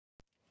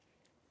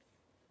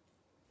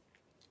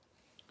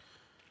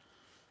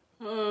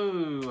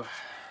Oh,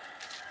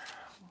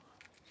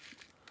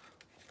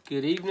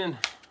 good evening.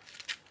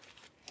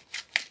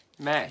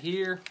 Matt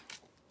here,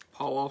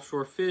 Paul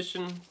Offshore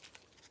Fishing.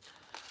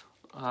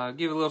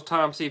 Give it a little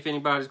time, see if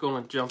anybody's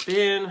going to jump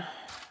in.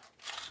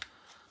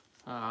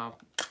 Think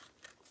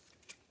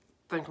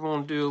I'm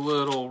going to do a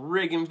little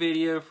rigging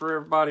video for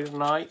everybody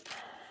tonight.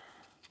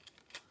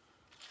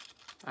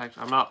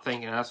 Actually, I'm not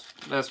thinking.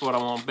 That's what I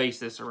want to base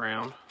this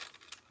around.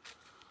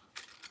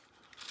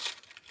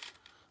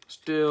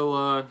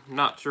 Still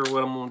not sure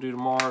what I'm going to do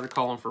tomorrow. They're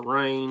calling for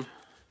rain.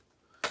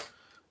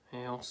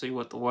 And we'll see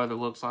what the weather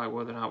looks like,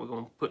 whether or not we're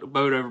going to put the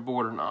boat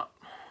overboard or not.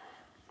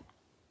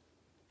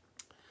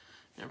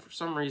 And for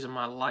some reason,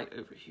 my light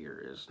over here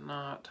is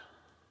not...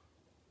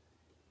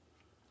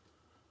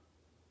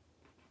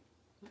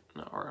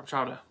 No, I'm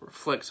trying to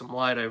reflect some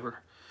light over.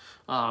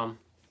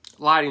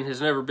 Lighting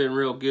has never been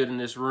real good in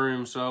this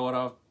room, so what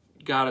I've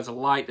got is a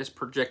light that's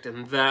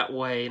projecting that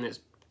way, and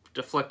it's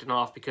deflecting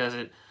off because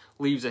it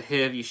leaves a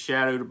heavy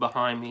shadow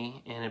behind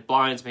me, and it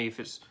blinds me if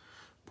it's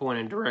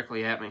pointing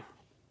directly at me.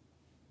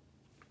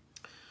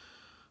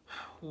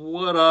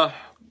 Gonna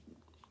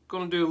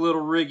do a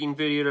little rigging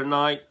video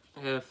tonight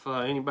if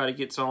anybody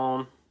gets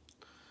on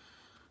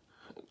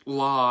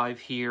live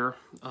here.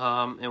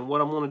 And what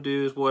I'm gonna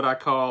do is what I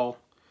call,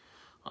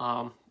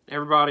 I'm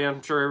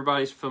sure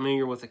everybody's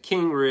familiar with a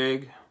king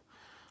rig.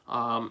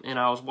 And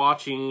I was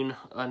watching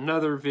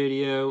another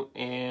video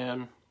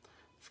and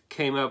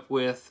came up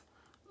with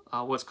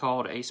what's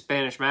called a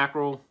Spanish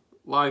mackerel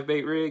live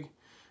bait rig.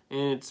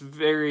 And it's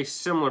very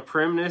similar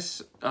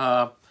premise.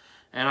 And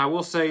I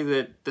will say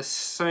that the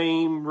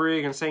same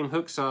rig and same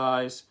hook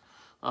size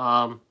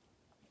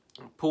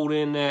pulled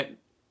in that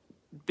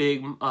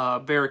big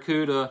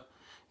barracuda,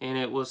 and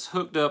it was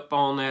hooked up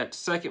on that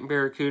second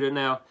barracuda.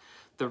 Now,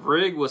 the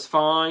rig was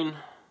fine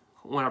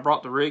when I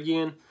brought the rig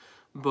in,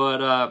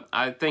 but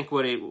I think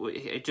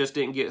it just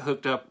didn't get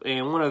hooked up.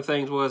 And one of the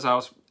things was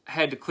I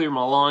had to clear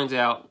my lines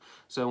out.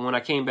 So when I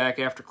came back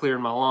after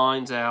clearing my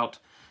lines out,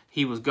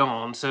 he was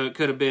gone. So it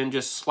could have been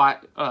just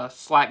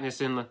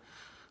slackness in the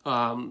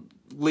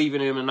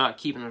leaving him and not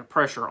keeping the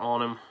pressure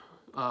on him.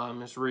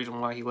 That's the reason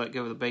why he let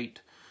go of the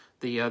bait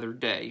the other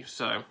day.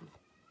 So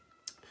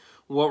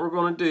what we're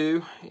going to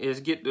do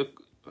is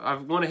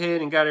I've went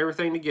ahead and got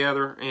everything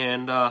together,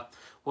 and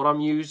what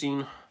I'm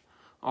using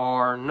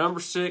are number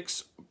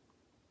 6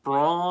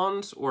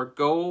 bronze or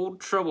gold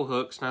treble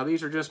hooks. Now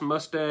these are just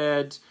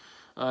Mustad's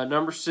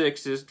number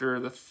 6s. They're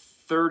the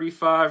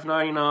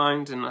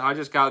 35.99s, and I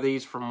just got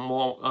these from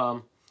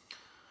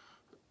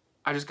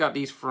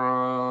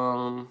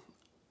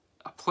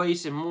a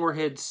place in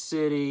Morehead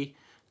City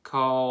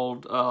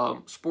called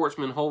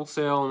Sportsman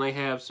Wholesale, and they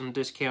have some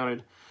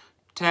discounted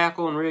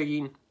tackle and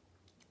rigging.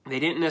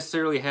 They didn't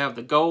necessarily have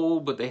the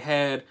gold, but they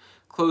had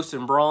close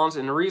in bronze.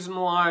 And the reason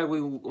why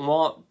we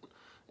want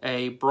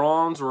a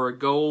bronze or a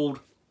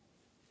gold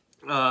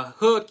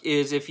hook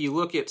is if you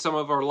look at some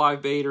of our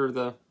live bait or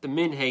the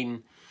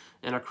menhaden,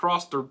 and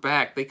across their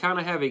back, they kind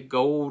of have a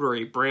gold or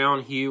a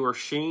brown hue or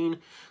sheen.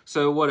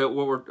 So what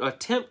we're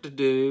attempt to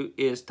do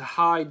is to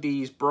hide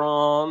these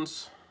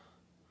bronze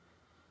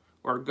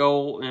or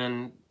gold,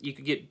 and you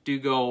could do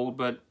gold,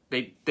 but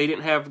they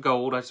didn't have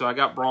gold, so I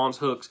got bronze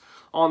hooks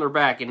on their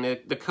back, and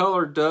the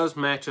color does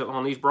match up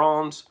on these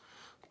bronze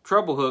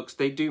treble hooks.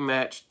 They do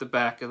match the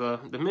back of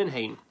the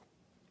menhaden.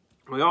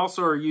 We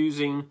also are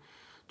using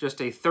just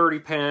a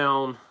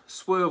 30-pound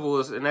swivel,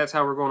 and that's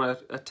how we're going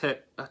to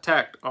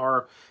attack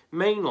our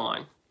main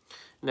line.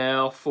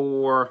 Now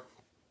for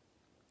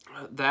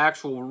the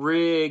actual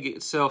rig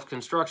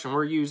itself29,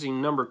 we're using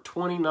number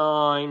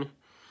 29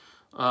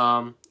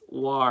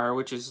 wire,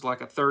 which is like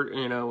a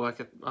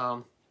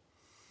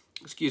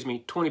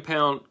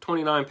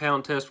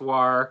 29-pound test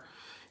wire.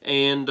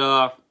 And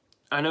I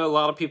know a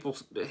lot of people,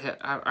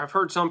 I've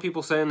heard some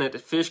people saying that the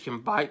fish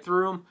can bite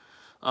through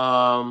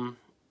them.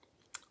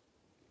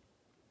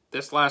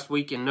 This last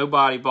weekend,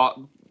 nobody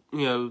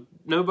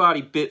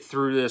bit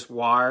through this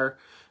wire,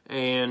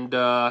 and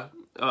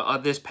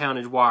this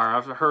poundage wire.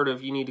 I've heard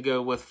of you need to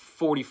go with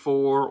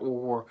 44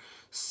 or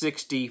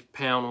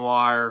 60-pound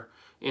wire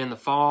in the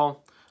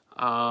fall.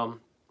 I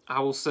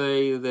will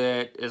say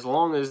that as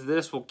long as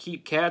this will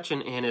keep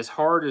catching, and as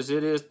hard as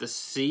it is to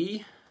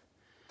see,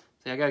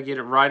 I got to get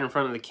it right in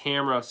front of the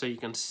camera so you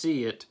can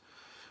see it,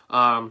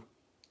 I'm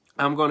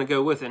going to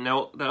go with it.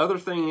 Now, the other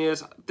thing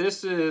is,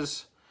 this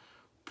is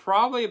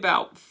probably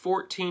about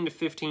 14 to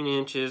 15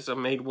 inches. I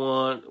made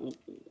one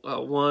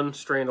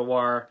strand of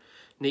wire.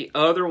 And the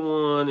other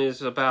one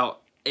is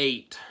about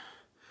 8.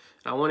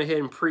 I went ahead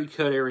and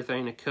pre-cut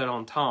everything to cut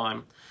on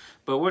time.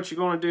 But what you're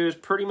going to do is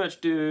pretty much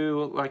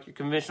do like your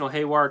conventional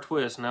haywire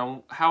twist.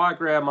 Now, how I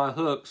grab my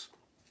hooks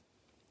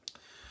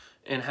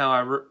and how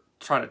I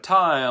try to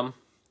tie them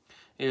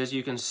is,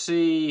 you can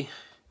see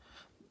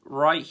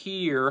right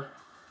here,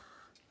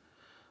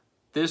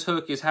 this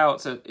hook is how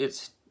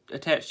it's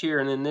attached here,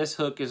 and then this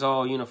hook is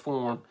all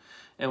uniform.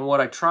 And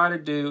what I try to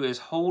do is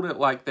hold it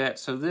like that,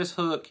 so this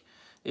hook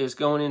is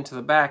going into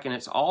the back, and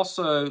it's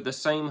also the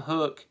same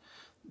hook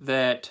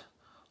that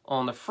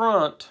on the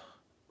front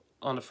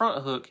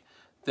hook,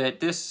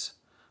 that this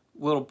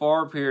little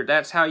barb here,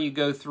 that's how you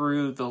go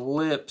through the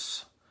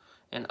lips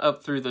and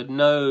up through the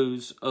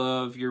nose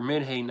of your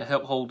menhaden to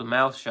help hold the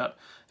mouth shut.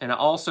 And it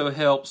also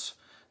helps,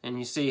 and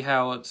you see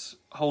how it's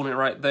holding it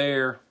right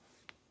there,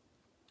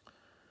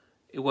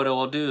 what it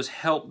will do is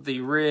help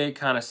the rig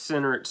kind of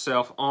center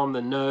itself on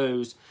the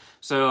nose,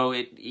 so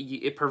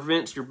it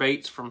prevents your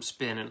baits from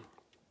spinning.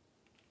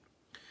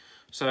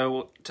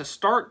 So to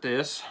start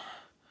this,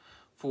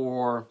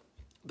 for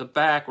the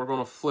back, we're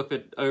going to flip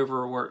it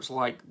over where it's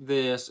like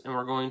this, and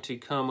we're going to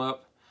come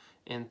up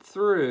and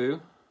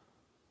through,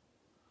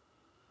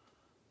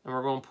 and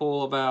we're going to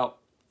pull about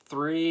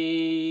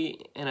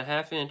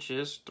 3.5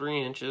 inches,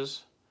 3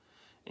 inches,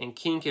 and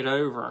kink it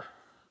over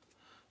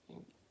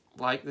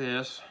like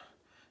this.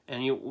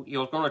 And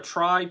you're going to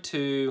try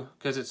to,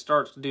 because it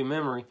starts to do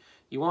memory,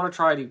 you want to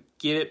try to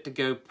get it to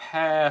go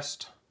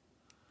past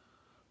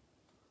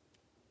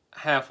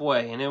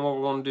halfway. And then what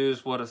we're going to do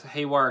is what is a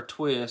haywire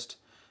twist,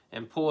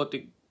 and pull it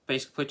to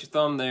basically put your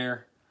thumb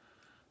there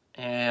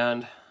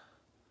and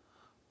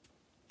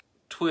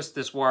twist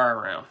this wire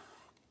around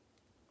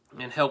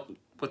and help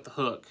with the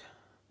hook.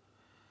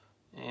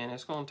 And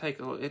it's going to take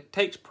it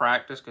takes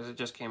practice, because it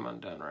just came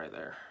undone right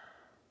there.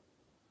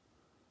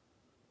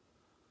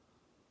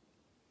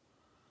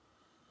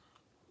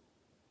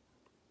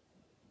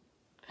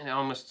 And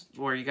almost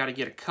where you got to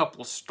get a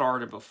couple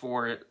started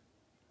before it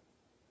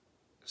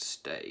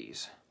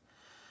stays.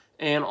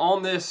 And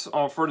on this,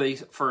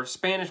 for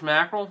Spanish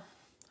mackerel,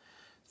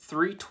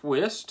 3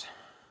 twists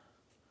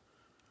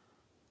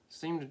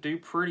seem to do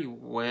pretty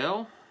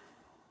well.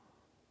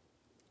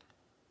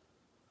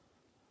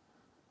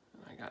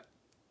 I got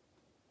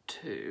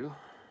 2.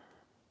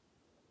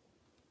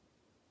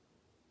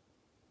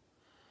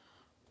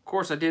 Of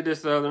course, I did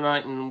this the other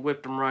night and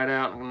whipped them right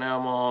out, and now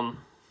I'm on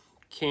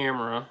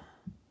camera.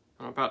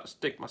 I'm about to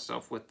stick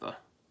myself with the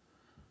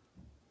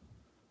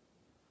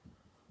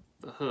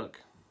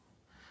hook.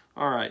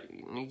 Alright,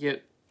 you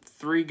get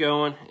 3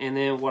 going, and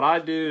then what I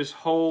do is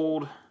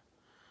hold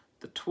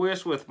the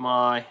twist with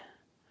my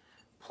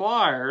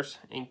pliers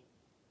and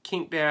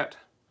kink that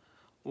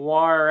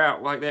wire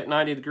out like that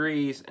 90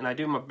 degrees, and I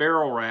do my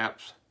barrel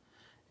wraps.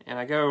 And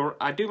I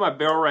do my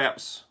barrel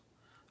wraps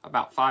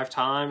about 5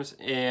 times,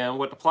 and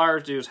what the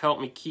pliers do is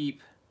help me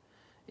keep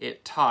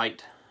it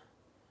tight.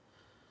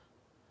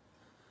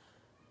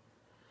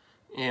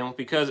 And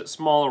because it's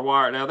smaller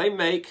wire, now they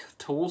make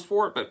tools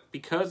for it, but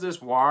because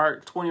this wire,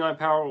 29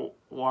 power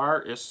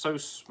wire, is so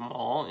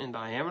small in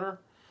diameter,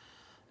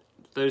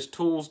 those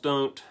tools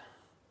don't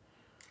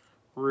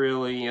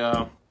really,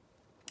 I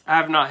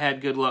have not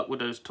had good luck with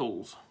those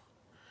tools.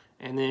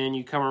 And then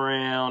you come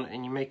around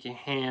and you make your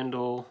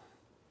handle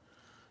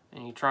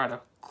and you try to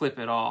clip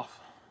it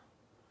off.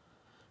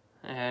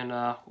 And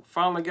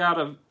finally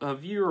got a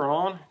viewer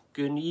on.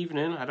 Good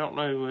evening. I don't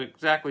know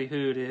exactly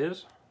who it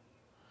is,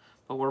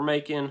 but we're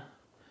making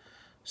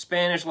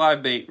Spanish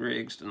live bait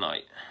rigs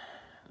tonight.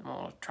 I'm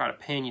going to try to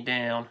pan you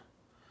down,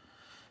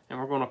 and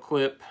we're going to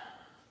clip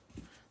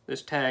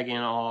this tag in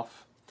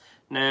off.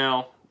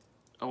 Now,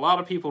 a lot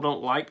of people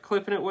don't like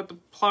clipping it with the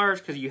pliers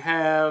because you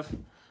have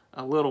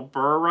a little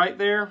burr right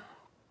there.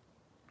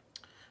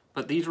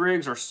 But these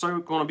rigs are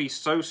going to be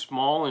so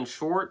small and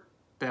short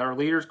that our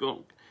leader's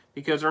going,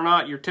 because they're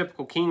not your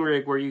typical king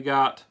rig where you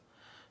got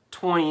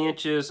 20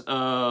 inches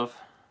of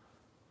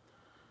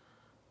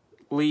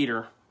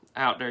leader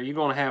out there. You're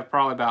going to have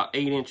probably about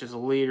 8 inches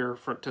of leader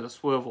to the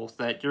swivels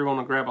that you're going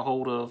to grab a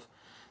hold of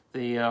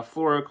the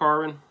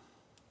fluorocarbon,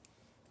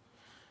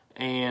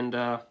 and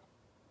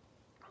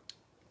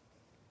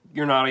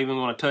you're not even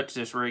going to touch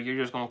this rig. You're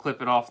just going to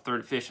clip it off through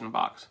the fishing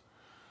box.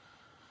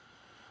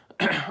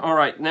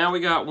 Alright, now we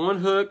got one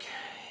hook,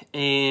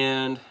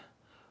 and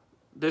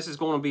this is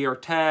going to be our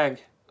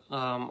tag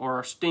or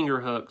our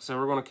stinger hook. So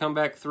we're going to come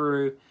back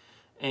through,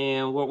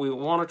 and what we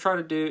want to try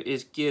to do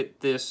is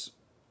get this,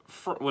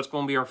 what's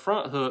going to be our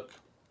front hook,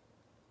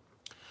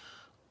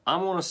 I'm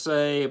going to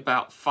say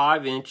about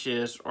 5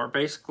 inches, or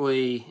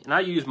basically, and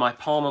I use my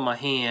palm of my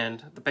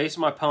hand, the base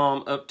of my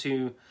palm up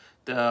to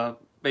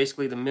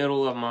basically the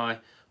middle of my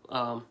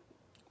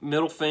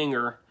middle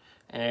finger,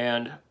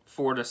 and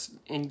for this,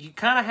 and you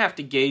kind of have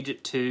to gauge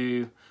it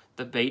to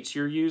the baits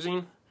you're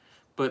using.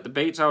 But the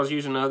baits I was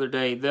using the other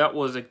day, that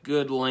was a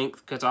good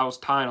length, because I was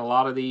tying a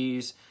lot of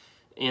these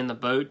in the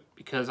boat,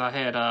 because I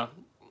had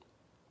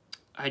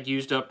I'd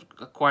used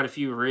up quite a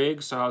few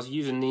rigs, so I was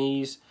using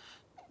these,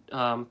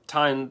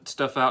 tying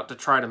stuff out to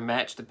try to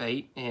match the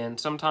bait. And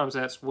sometimes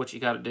that's what you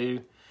got to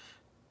do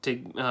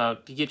to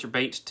get your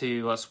baits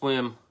to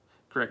swim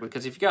correctly,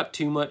 because if you got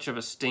too much of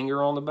a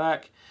stinger on the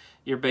back,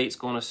 your bait's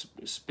going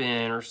to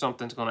spin, or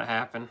something's going to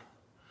happen,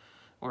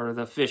 or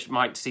the fish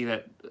might see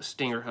that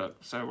stinger hook.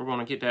 So we're going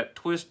to get that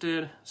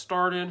twisted,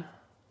 started.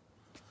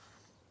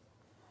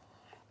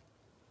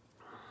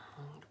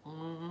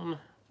 1,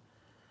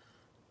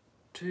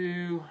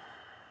 2,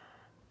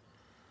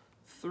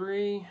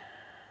 3. Let's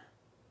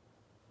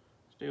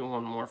do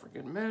one more for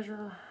good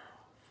measure.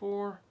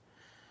 4,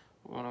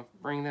 We want to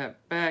bring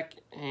that back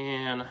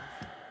and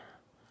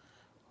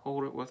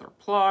hold it with our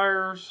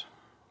pliers.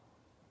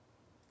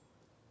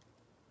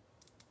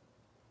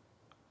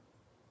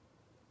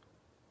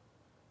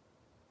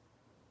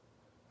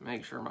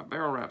 Make sure my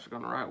barrel wraps are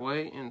going the right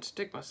way and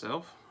stick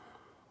myself.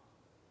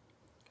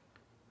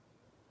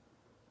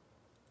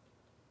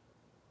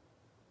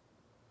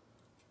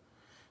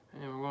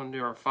 And we're going to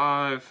do our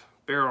 5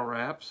 barrel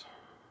wraps.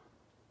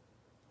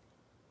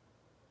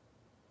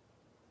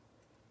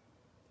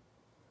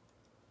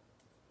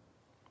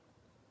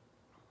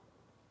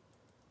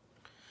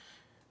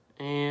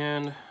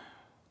 And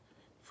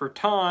for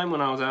time, when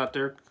I was out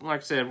there,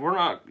 like I said,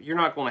 you're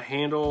not going to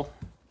handle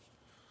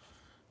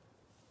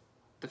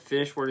the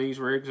fish where these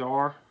rigs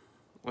are.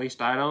 At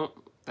least I don't.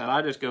 That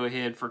I just go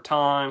ahead for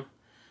time,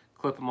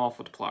 clip them off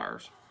with the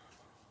pliers.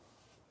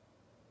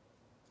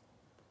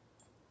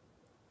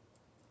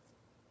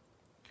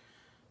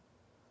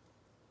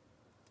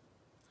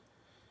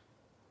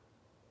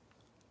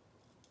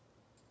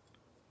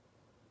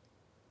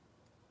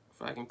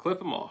 If I can clip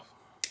them off.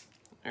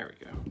 There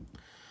we go.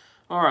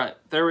 All right,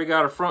 there we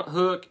got our front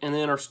hook and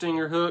then our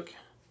stinger hook.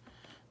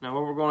 Now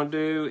what we're going to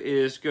do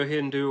is go ahead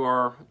and do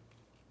our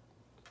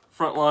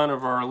front line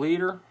of our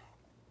leader.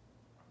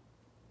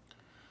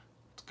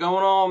 What's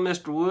going on,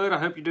 Mr. Wood? I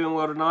hope you're doing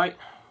well tonight.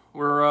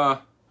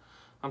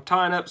 I'm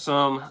tying up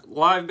some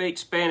live bait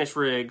Spanish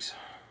rigs.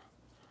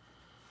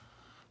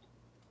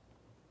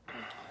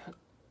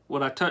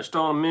 What I touched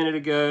on a minute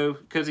ago,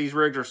 because these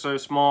rigs are so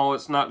small,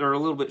 they're a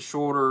little bit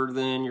shorter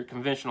than your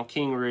conventional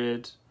king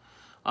rigs.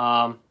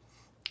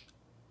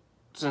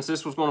 Since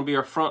this was going to be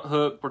our front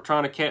hook, we're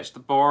trying to catch the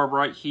barb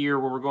right here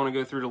where we're going to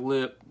go through the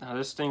lip. Now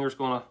this stinger's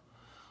going to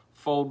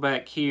fold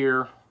back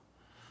here.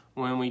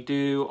 When we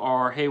do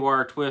our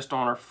haywire twist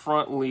on our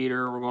front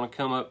leader, we're going to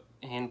come up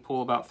and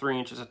pull about 3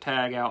 inches of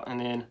tag out and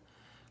then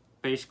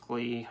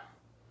basically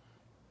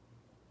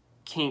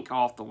kink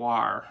off the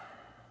wire.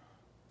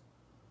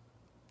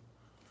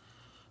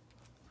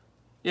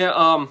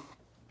 Yeah,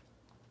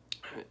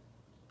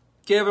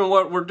 Kevin,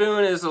 what we're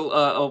doing is a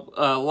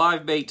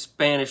live bait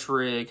Spanish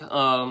rig.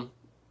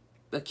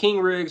 The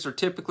king rigs are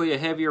typically a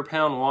heavier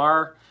pound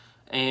wire,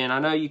 and I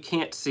know you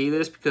can't see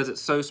this because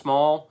it's so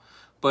small,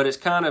 but it's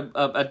kind of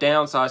a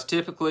downsize.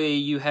 Typically,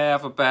 you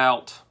have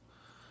about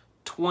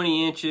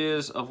 20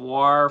 inches of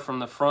wire from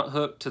the front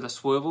hook to the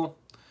swivel,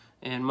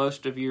 and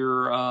most of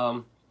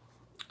your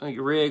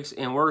rigs,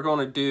 and we're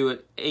going to do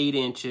it 8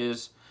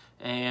 inches,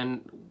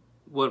 and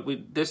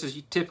this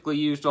is typically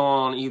used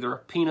on either a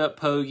peanut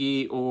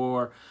pogey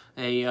or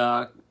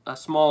a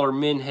smaller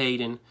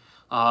menhaden.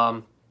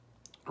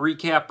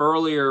 Recap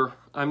earlier,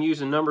 I'm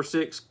using number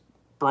 6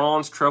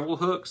 bronze treble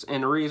hooks,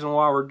 and the reason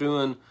why we're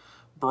doing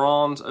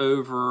bronze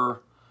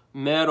over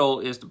metal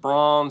is the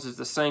bronze is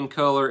the same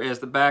color as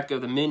the back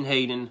of the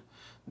menhaden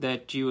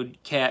that you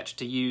would catch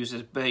to use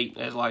as bait,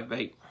 as live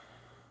bait.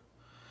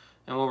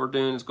 And what we're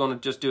doing is going to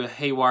just do a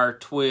haywire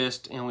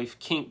twist, and we've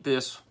kinked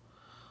this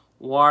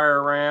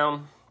wire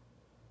around,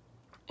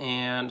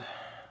 and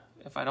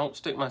if I don't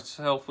stick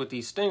myself with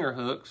these stinger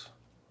hooks,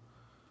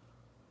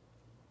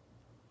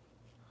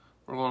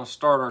 we're going to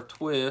start our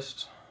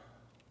twist.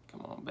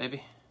 Come on,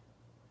 baby.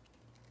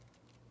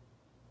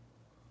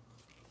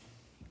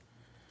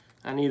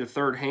 I need a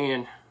third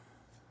hand.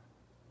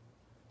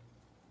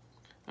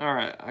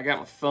 Alright, I got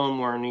my thumb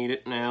where I need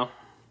it now,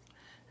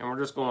 and we're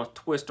just going to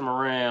twist them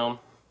around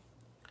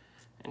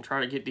and try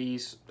to get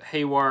these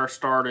haywire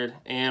started.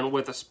 And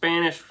with a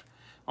Spanish,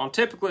 on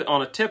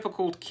a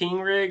typical king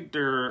rig,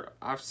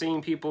 I've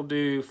seen people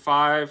do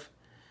 5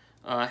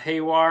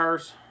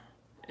 haywires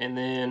and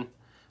then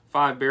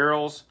 5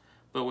 barrels.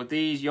 But with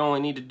these, you only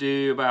need to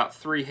do about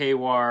 3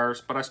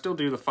 haywires. But I still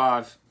do the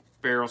 5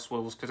 barrel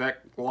swivels because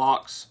that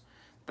locks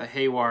the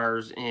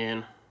haywires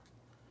in.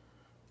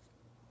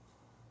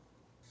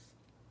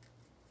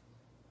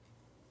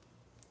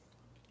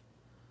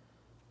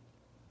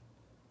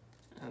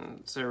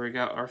 And so we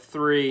got our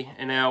 3.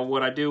 And now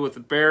what I do with the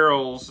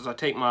barrels is I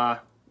take my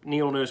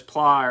needle nose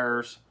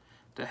pliers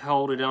to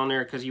hold it on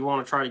there, because you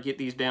want to try to get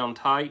these down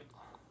tight.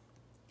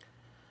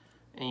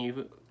 And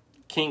you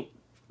kink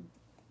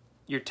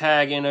your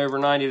tag in over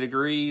 90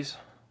 degrees,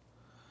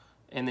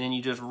 and then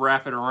you just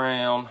wrap it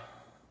around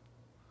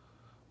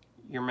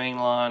your main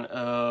line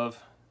of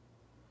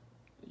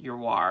your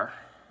wire.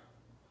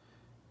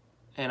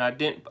 And I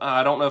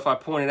don't know if I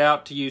pointed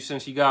out to you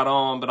since you got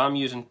on, but I'm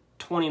using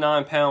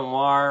 29-pound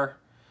wire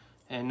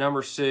and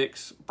number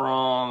 6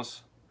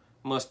 bronze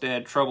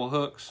mustad treble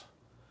hooks.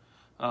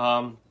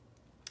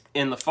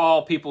 In the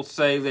fall, people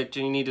say that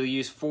you need to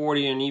use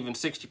 40 and even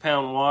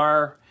 60-pound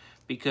wire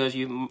because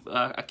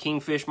a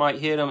kingfish might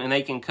hit them and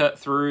they can cut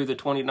through the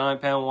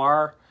 29-pound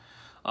wire.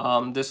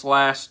 This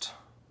last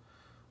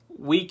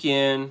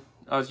weekend,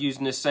 I was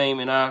using this same,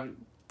 and I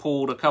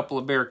pulled a couple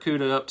of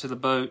barracuda up to the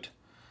boat,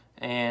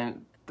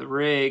 and the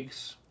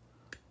rigs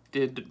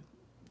did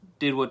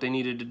what they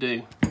needed to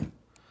do.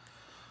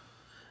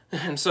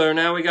 And so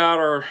now we got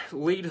our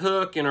lead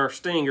hook and our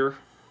stinger,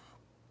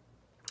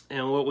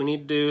 and what we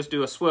need to do is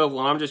do a swivel.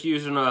 And I'm just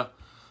using a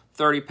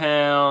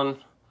 30-pound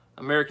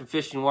American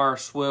fishing wire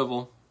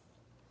swivel.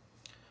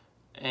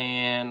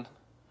 And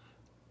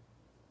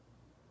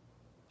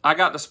I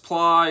got the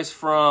supplies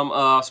from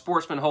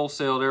Sportsman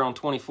Wholesale there on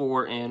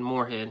 24 in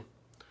Moorhead.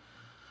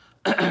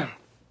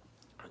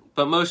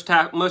 But most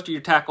of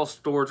your tackle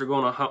stores are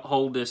going to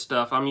hold this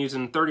stuff. I'm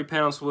using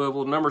 30-pound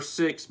swivel, number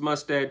 6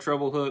 Mustad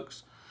treble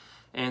hooks,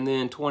 and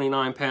then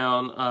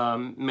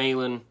 29-pound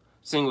Malin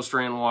single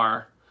strand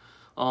wire.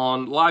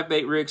 On live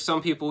bait rigs,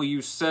 some people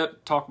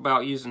talk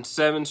about using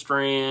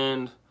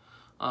 7-strand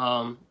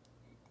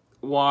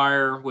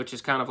wire, which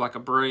is kind of like a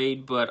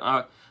braid,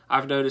 but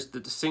I've noticed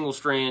that the single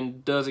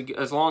strand does it,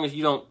 as long as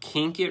you don't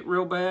kink it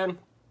real bad,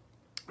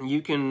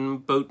 you can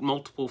boat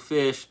multiple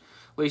fish.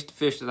 At least the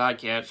fish that I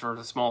catch are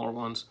the smaller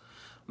ones.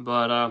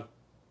 But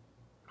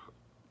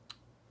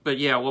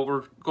yeah, what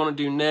we're going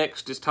to do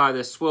next is tie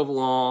this swivel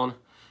on.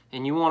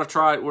 And you want to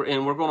try it,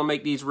 and we're going to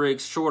make these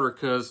rigs shorter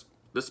because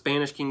the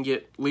Spanish can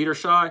get leader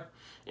shy.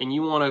 And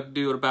you want to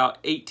do it about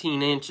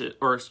 18 inches,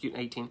 or excuse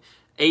me,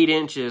 8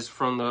 inches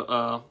from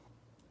the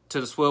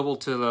to the swivel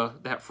to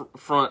that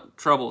front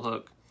treble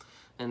hook.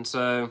 And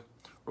so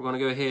we're going to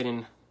go ahead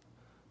and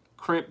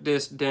crimp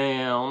this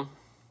down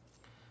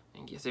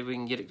and see if we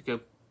can get it to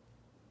go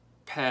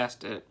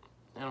past it.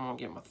 And I'm going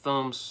to get my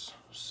thumbs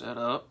set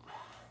up.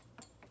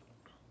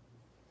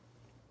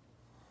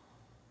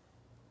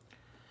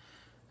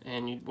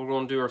 And we're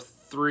going to do our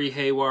 3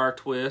 haywire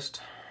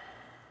twist.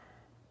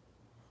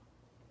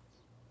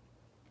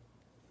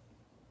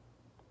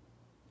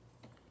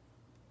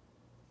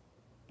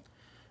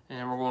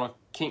 And we're going to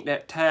kink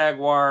that tag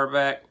wire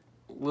back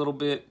a little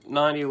bit,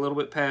 90, a little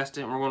bit past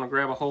it. And we're going to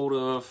grab a hold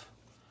of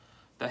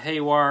the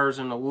hay wires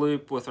in the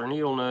loop with our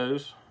needle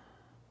nose.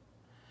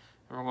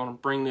 And we're going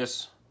to bring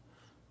this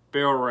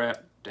barrel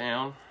wrap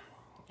down.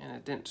 And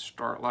it didn't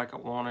start like I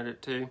wanted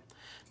it to.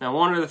 Now,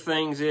 one of the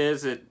things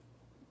is that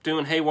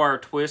doing haywire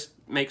twist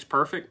makes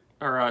perfect,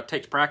 or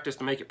takes practice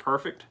to make it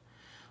perfect.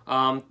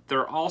 There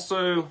are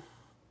also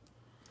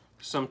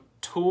some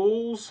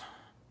tools,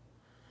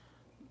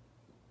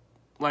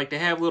 like they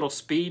have little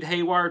speed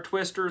haywire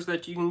twisters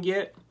that you can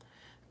get,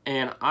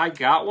 and I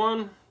got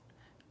one,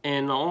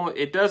 and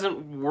it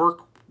doesn't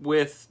work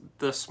with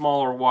the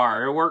smaller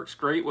wire. It works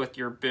great with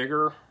your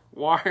bigger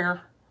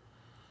wire,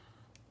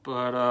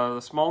 but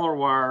the smaller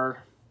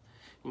wire,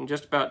 you can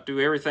just about do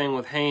everything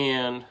with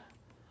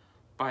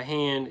by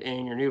hand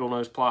and your needle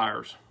nose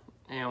pliers.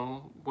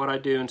 And what I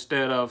do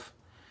instead of,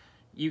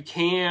 you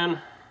can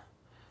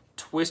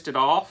twist it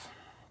off,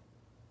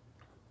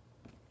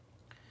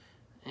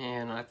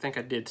 and I think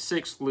I did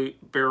 6 loop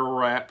barrel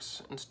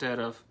wraps instead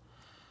of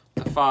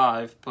the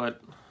 5,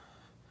 but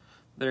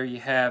there you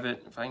have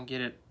it. If I can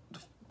get the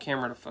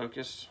camera to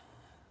focus,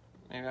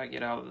 maybe I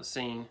get out of the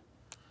scene.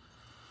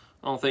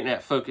 I don't think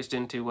that focused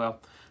in too well.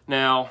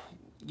 Now,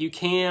 you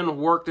can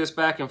work this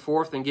back and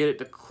forth and get it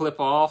to clip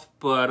off,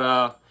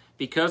 but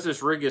because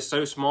this rig is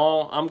so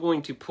small, I'm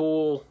going to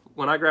pull,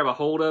 when I grab a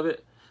hold of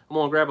it, I'm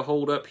going to grab a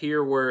hold up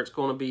here where it's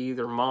going to be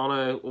either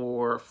mono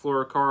or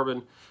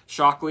fluorocarbon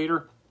shock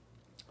leader.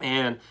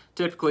 And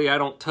typically I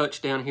don't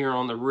touch down here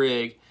on the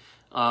rig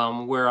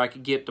where I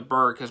could get the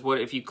burr, because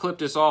if you clip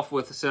this off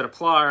with a set of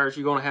pliers,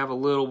 you're going to have a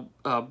little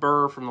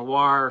burr from the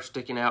wire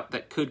sticking out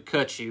that could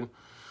cut you.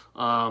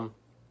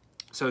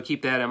 So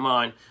keep that in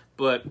mind.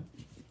 But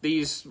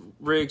these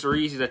rigs are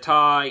easy to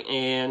tie,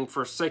 and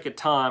for sake of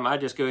time, I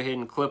just go ahead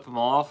and clip them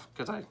off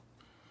because I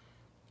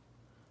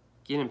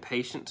get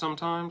impatient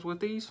sometimes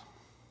with these.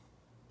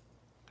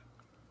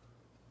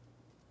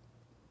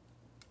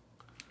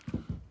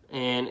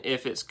 And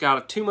if it's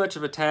got too much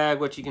of a tag,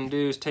 what you can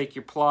do is take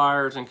your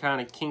pliers and kind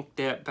of kink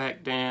that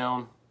back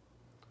down,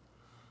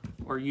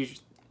 or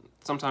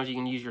sometimes you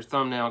can use your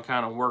thumbnail and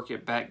kind of work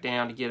it back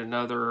down to get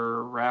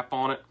another wrap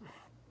on it.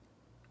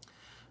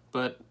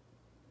 But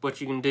what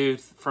you can do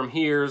from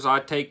here is I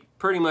take,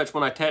 pretty much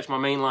when I attach my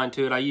main line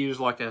to it, I use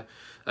like a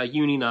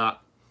uni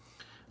knot.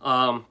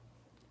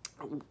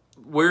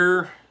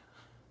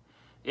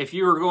 If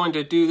you were going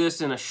to do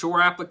this in a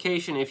shore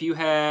application, if you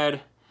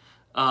had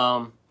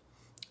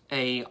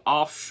a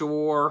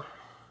offshore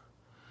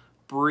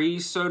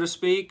breeze, so to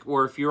speak,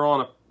 or if you're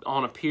on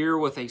a pier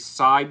with a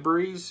side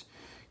breeze,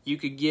 you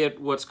could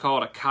get what's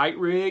called a kite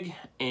rig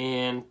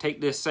and take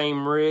this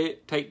same rig,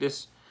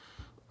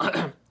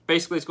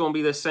 basically it's going to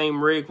be the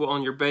same rig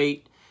on your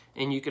bait,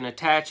 and you can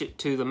attach it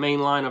to the main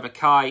line of a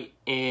kite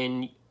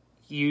and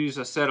use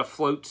a set of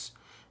floats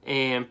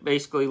and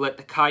basically let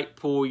the kite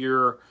pull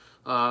your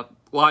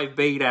live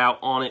bait out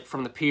on it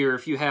from the pier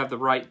if you have the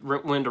right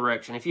wind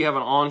direction. If you have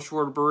an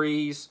onshore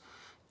breeze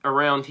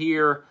around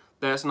here,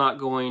 that's not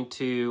going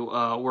to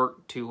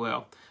work too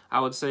well.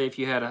 I would say if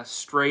you had a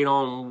straight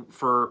on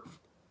for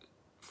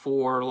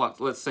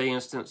let's say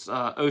instance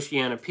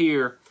Oceana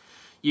Pier,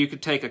 you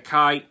could take a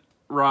kite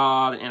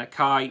rod and a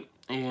kite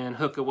and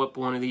hook up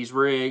one of these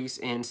rigs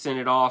and send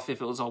it off.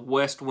 If it was a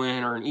west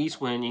wind or an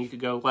east wind, you could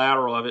go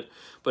lateral of it.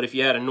 But if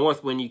you had a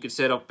north wind, you could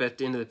set up at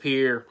the end of the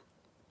pier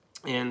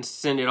and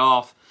send it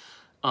off.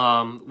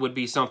 Would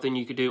be something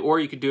you could do, or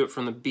you could do it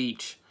from the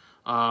beach.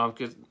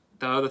 Because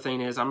the other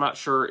thing is, I'm not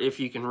sure if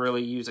you can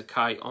really use a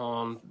kite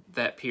on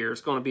that pier.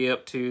 It's going to be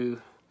up to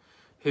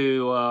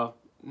who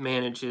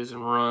manages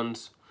and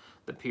runs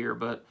the pier,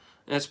 but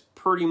that's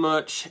pretty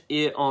much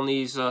it on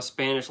these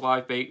Spanish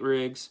live bait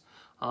rigs.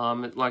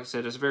 Like I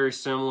said, it's very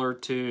similar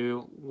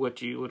to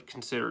what you would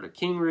consider a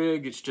king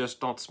rig. It's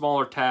just on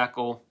smaller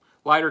tackle,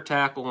 lighter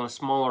tackle, and a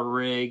smaller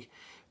rig,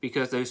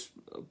 because those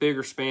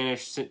bigger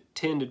Spanish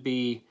tend to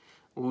be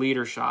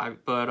leader shy.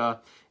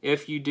 But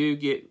if you do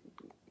get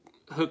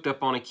hooked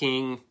up on a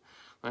king,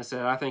 like I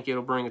said, I think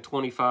it'll bring a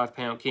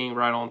 25-pound king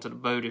right onto the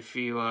boat if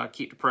you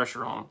keep the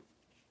pressure on them.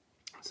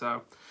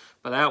 So,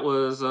 but that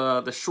was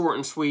the short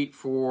and sweet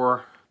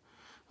for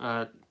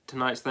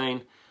tonight's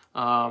thing.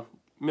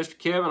 Mr.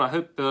 Kevin, I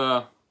hope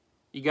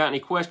you got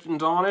any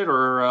questions on it,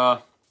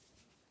 or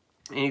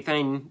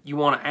anything you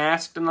want to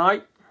ask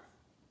tonight.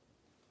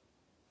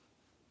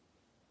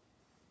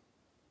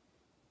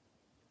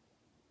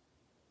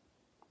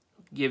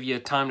 Give you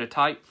time to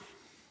type.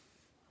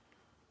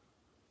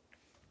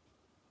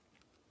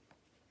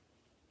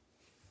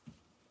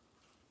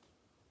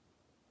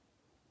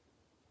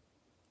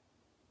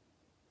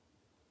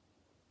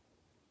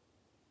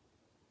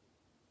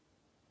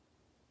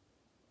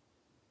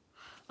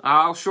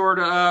 I'll short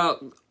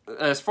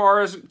as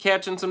far as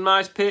catching some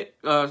nice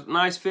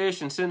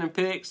fish and sending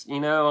pics. You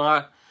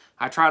know,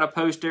 I try to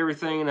post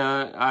everything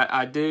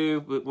I do,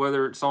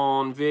 whether it's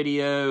on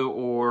video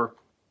or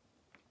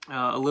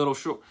a little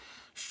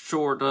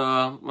short.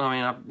 I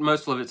mean,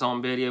 most of it's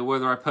on video.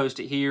 Whether I post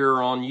it here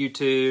or on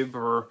YouTube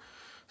or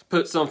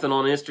put something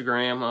on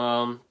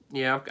Instagram.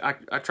 Yeah,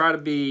 I try to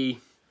be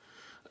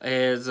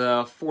as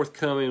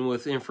forthcoming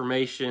with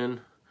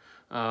information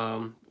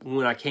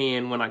when I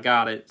can, when I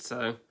got it.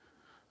 So,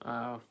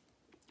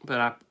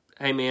 but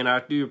hey man,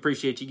 I do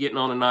appreciate you getting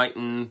on tonight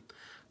and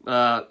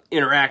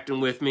interacting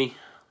with me.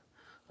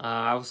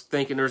 I was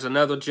thinking there's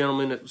another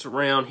gentleman that's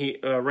around here,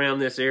 around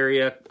this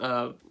area,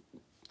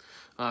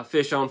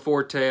 Fish on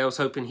Forte. I was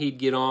hoping he'd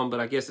get on,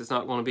 but I guess it's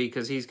not going to be,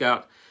 because he's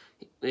got.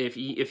 If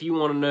you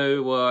want to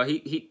know,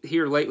 he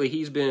here lately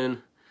he's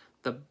been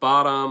the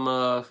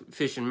bottom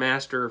fishing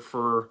master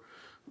for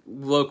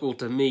local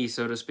to me,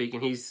 so to speak,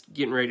 and he's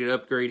getting ready to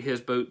upgrade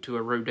his boat to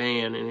a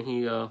Rodan, and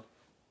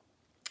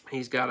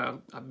he's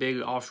got a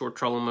big offshore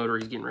trolling motor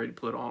he's getting ready to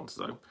put on.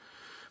 So,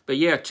 but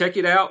yeah, check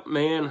it out,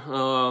 man.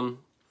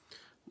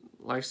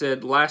 Like I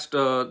said,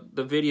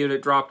 the video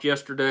that dropped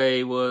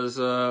yesterday was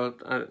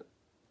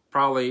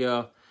probably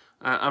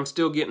I'm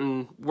still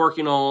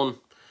working on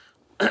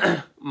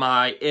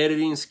my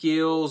editing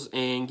skills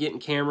and getting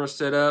cameras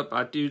set up.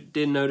 I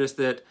did notice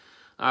that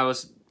I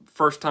was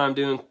first time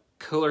doing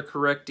color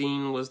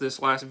correcting was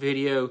this last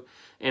video,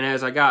 and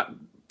as I got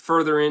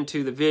further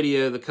into the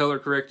video, the color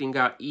correcting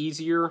got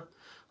easier,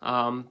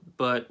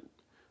 but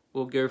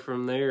we'll go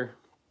from there.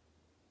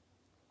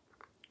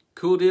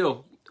 Cool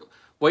deal.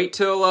 Wait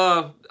till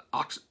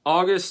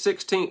August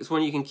 16th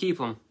when you can keep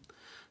them.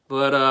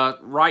 But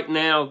right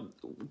now,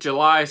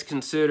 July is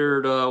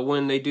considered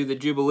when they do the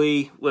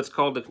Jubilee. What's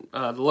called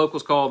the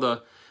locals call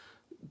the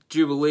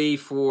Jubilee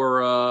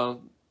for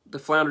the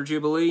Flounder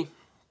Jubilee.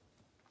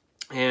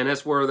 And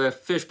that's where the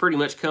fish pretty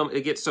much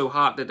it gets so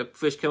hot that the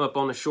fish come up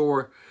on the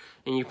shore,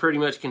 and you pretty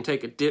much can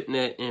take a dip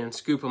net and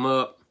scoop them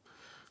up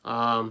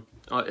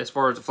as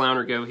far as the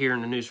flounder go here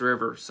in the Neuse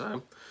River.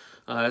 So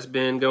it's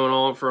been going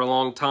on for a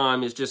long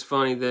time. It's just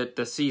funny that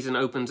the season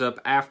opens up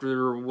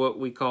after what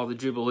we call the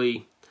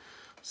Jubilee.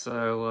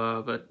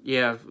 So, but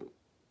yeah,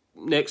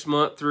 next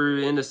month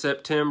through into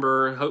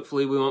September,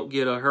 hopefully we won't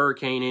get a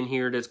hurricane in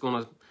here that's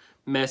going to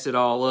mess it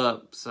all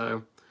up.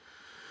 So.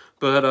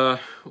 But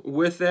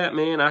with that,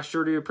 man, I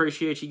sure do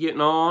appreciate you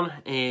getting on,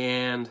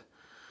 and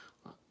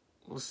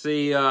we'll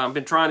see. I've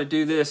been trying to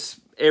do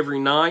this every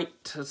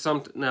night.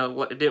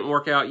 Now, it didn't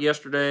work out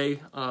yesterday.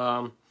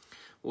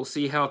 We'll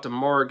see how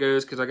tomorrow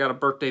goes, because I got a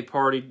birthday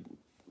party.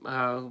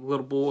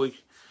 Little boy's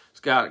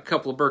got a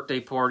couple of birthday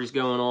parties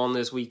going on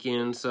this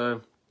weekend,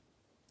 so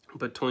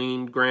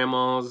between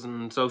grandmas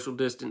and social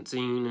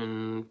distancing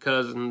and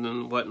cousins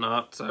and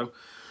whatnot. So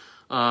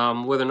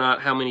whether or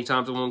not how many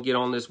times I won't get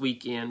on this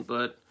weekend,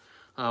 but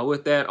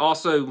with that,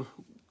 also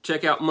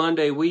check out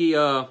Monday. We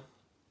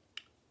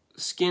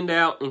skinned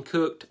out and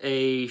cooked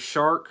a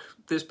shark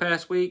this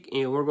past week,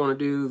 and we're going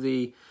to do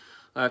the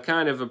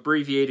kind of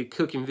abbreviated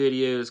cooking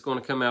video that's going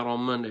to come out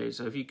on Monday.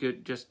 So if you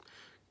could just,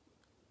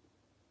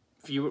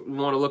 if you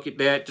want to look at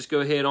that, just go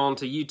ahead on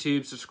to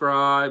YouTube,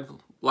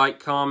 subscribe, like,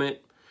 comment,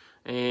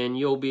 and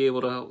you'll be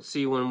able to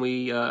see when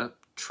we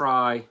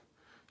try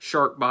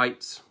shark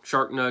bites,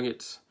 shark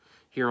nuggets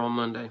here on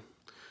Monday.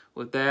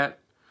 With that,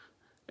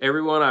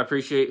 everyone, I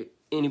appreciate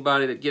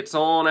anybody that gets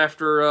on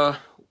after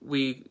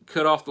we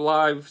cut off the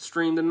live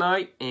stream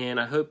tonight, and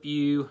I hope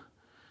you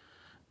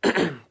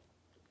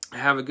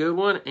have a good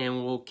one,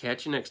 and we'll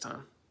catch you next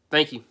time.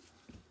 Thank you.